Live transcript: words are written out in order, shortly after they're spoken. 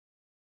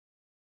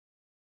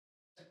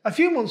A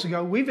few months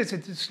ago, we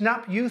visited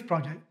SNaP Youth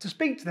Project to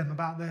speak to them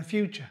about their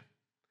future.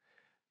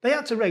 They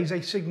had to raise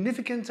a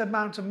significant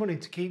amount of money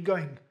to keep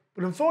going,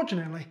 but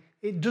unfortunately,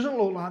 it doesn't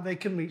look like they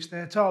can reach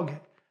their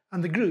target,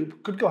 and the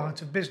group could go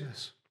out of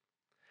business.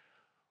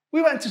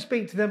 We went to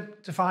speak to them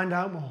to find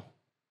out more.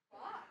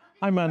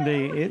 Hi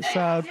Mandy, it's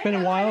been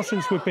a while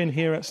since we've been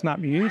here at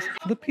SNaP Youth.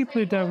 For the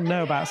people who don't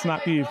know about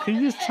SNaP Youth, can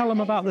you just tell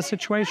them about the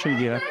situation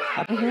here?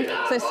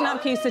 So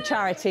SNaP Youth is a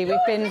charity.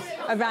 We've been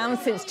around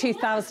since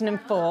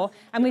 2004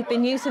 and we've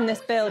been using this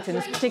building,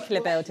 this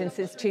particular building,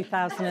 since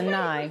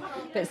 2009.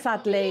 But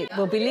sadly,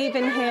 we'll be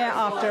leaving here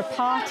after a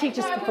party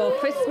just before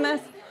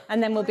Christmas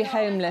and then we'll be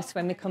homeless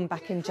when we come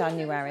back in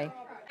January.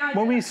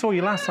 When we saw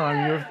you last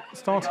time, you were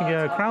starting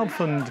a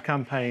crowdfund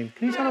campaign.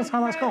 Can you tell us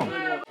how that's gone?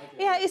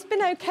 Yeah, it's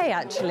been OK,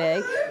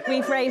 actually.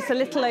 We've raised a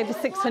little over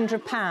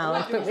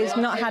 £600, but it's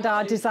not had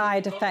our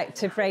desired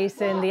effect of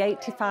raising the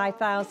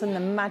 85,000, the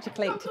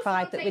magical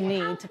 85 that we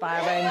need to buy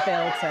our own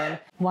building.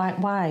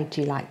 Why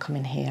do you like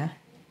coming here?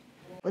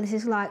 Well, this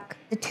is like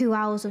the 2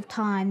 hours of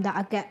time that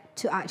I get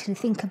to actually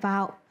think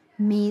about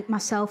me,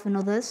 myself and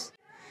others.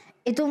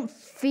 It don't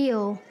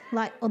feel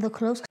like other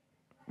clubs.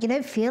 You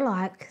don't feel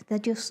like they're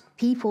just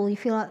people, you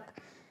feel like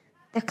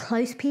they're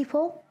close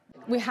people.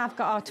 We have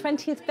got our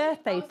 20th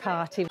birthday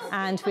party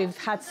and we've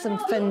had some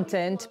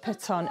funding to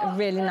put on a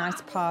really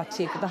nice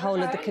party for the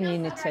whole of the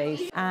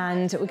community.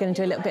 And we're going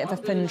to do a little bit of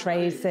a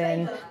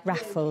fundraising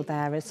raffle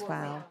there as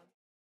well.